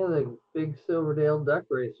 Yeah, the big Silverdale duck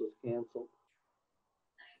race was canceled.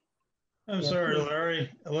 I'm sorry,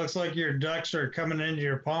 Larry. It looks like your ducks are coming into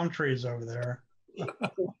your palm trees over there.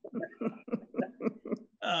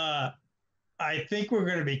 I think we're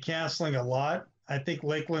going to be canceling a lot. I think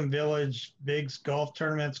Lakeland Village Big's golf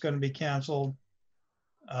tournament's going to be canceled.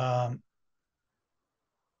 And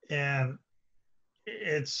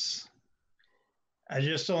I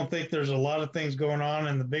just don't think there's a lot of things going on.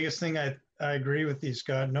 And the biggest thing I agree with you,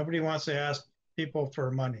 Scott, nobody wants to ask people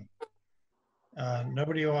for money.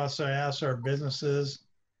 Nobody wants to ask our businesses,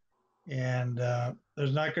 and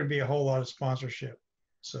there's not going to be a whole lot of sponsorship.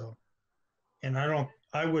 So, and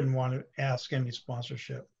I wouldn't want to ask any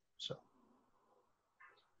sponsorship. So,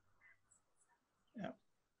 yeah.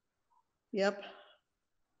 Yep.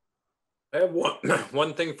 I have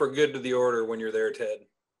one thing for good to the order when you're there, Ted.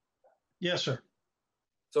 Yes, sir.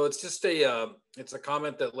 So it's just it's a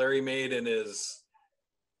comment that Larry made in his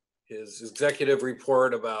executive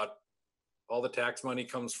report about all the tax money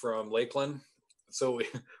comes from Lakeland. So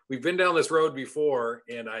we've been down this road before,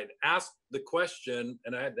 and I'd asked the question,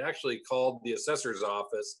 and I had actually called the assessor's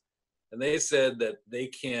office, and they said that they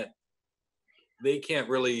can't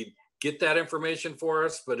really get that information for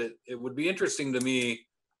us, but it would be interesting to me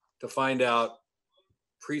to find out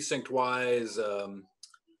precinct-wise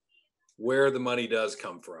where the money does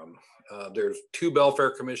come from. There's 2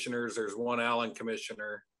 Belfair commissioners, there's 1 Allyn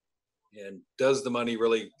commissioner, and does the money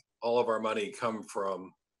really, all of our money, come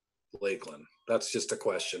from Lakeland? That's just a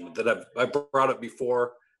question that I brought up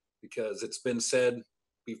before, because it's been said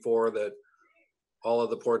before that all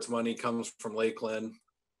of the port's money comes from Lakeland.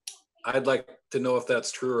 I'd like to know if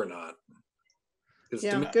that's true or not.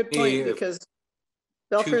 Yeah, good point, because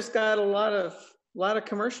Belfair's got a lot of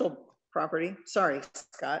commercial property. Sorry,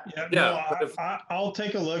 Scott. Yeah, no, I'll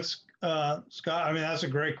take a look, Scott. I mean, that's a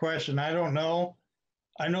great question. I don't know.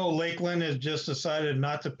 I know Lakeland has just decided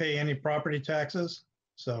not to pay any property taxes.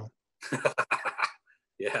 So.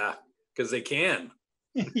 Yeah, because they can.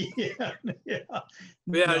 Yeah.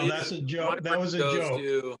 No, that's a joke. That was a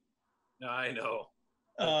joke. No, I know.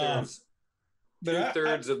 But there's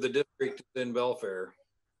 2/3 of the district in Belfair.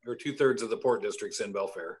 or 2/3 of the port district's in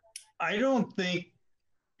Belfair. I don't think,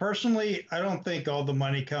 personally, I don't think all the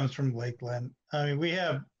money comes from Lakeland. I mean, we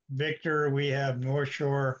have Victor, we have North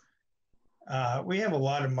Shore. We have a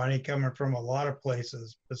lot of money coming from a lot of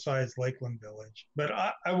places besides Lakeland Village, but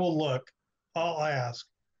I will look. I'll ask.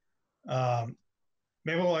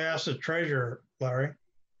 Maybe we'll ask the treasurer, Larry.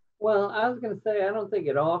 Well, I was going to say, I don't think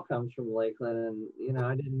it all comes from Lakeland, and you know,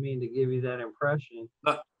 I didn't mean to give you that impression.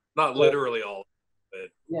 Not literally all, but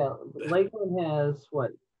Yeah, Lakeland has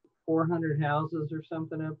what, 400 houses or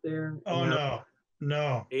something up there? Oh,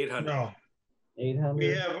 no, 800. no.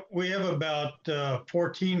 800. We have about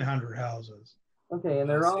 1,400 houses. Okay, and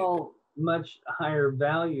they're all much higher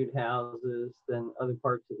valued houses than other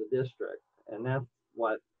parts of the district, and that's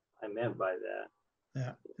what I meant by that.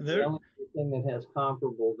 Yeah, The only thing that has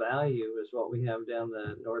comparable value is what we have down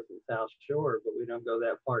the north and south shore, but we don't go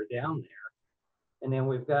that far down there. And then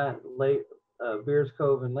we've got Beers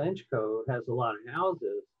Cove and Lynch Cove has a lot of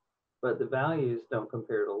houses, but the values don't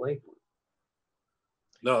compare to Lakeland.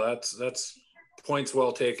 No, that's points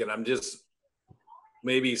well taken. I'm just,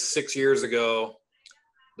 maybe 6 years ago,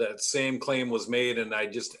 that same claim was made, and I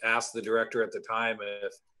just asked the director at the time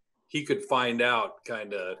if he could find out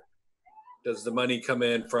kind of, does the money come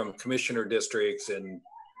in from commissioner districts, and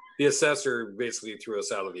the assessor basically threw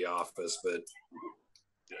us out of the office, but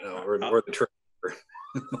you know, or the treasurer.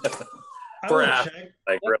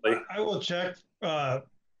 I will check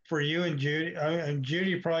for you and Judy. And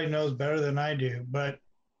Judy probably knows better than I do, but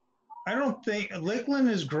I don't think Lakeland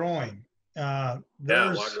is growing.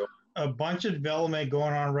 There's a bunch of development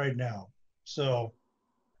going on right now. So,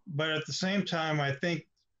 but at the same time, I think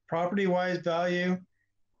property-wise value,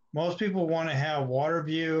 most people want to have water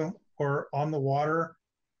view or on the water,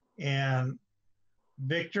 and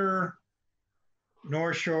Victor,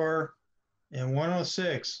 North Shore, and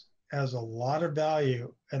 106 has a lot of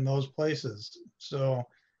value in those places. So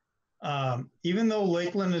even though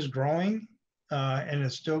Lakeland is growing and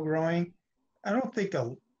is still growing, I don't think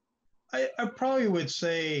I probably would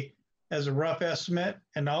say, as a rough estimate,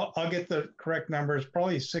 and I'll get the correct numbers,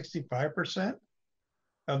 probably 65%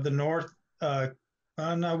 of the north. No,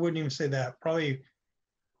 I wouldn't even say that. Probably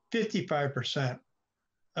 55%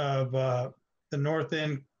 of the north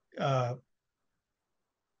end. I'll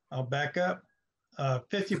back up.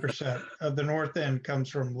 50% of the north end comes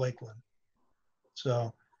from Lakeland.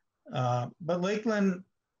 So, but Lakeland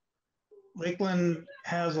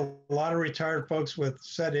has a lot of retired folks with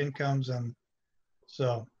set incomes, and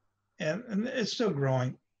so, and it's still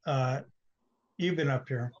growing. You've been up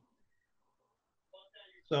here.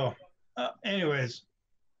 So anyways,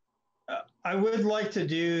 I would like to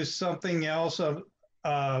do something else.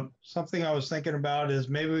 Something I was thinking about is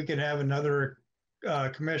maybe we could have another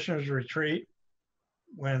commissioner's retreat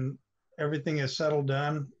when everything is settled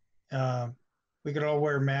down. We could all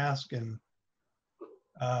wear masks, and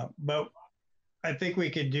but I think we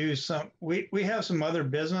could do some, we have some other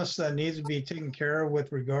business that needs to be taken care of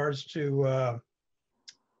with regards to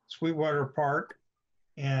Sweetwater Park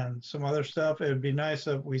and some other stuff. It would be nice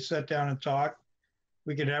if we sat down and talked.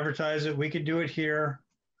 We could advertise it. We could do it here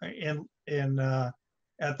in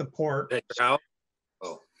at the port. At your house?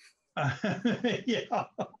 Oh. Yeah,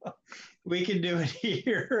 we can do it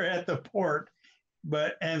here at the port,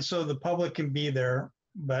 and so the public can be there.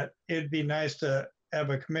 But it'd be nice to have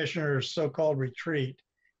a commissioner's so-called retreat,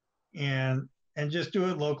 and just do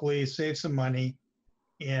it locally, save some money,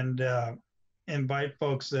 and invite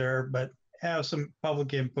folks there, but have some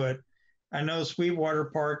public input. I know Sweetwater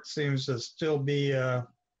Park seems to still be an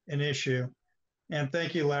issue, and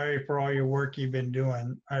thank you, Larry, for all your work you've been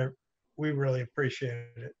doing. We really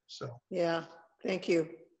appreciate it. So yeah, thank you.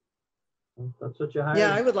 That's what you hired.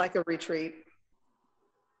 Yeah, I would like a retreat.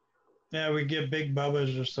 yeah, we get Big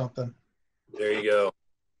Bubba's or something. There you go.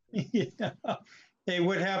 Yeah. Hey,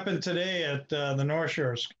 what happened today at the North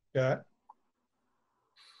Shore, Scott?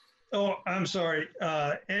 Oh, I'm sorry.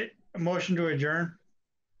 A motion to adjourn.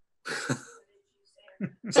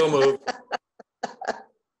 So moved.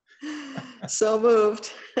 So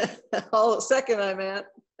moved. All second, I meant.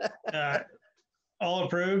 All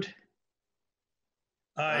approved?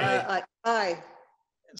 Aye. Aye.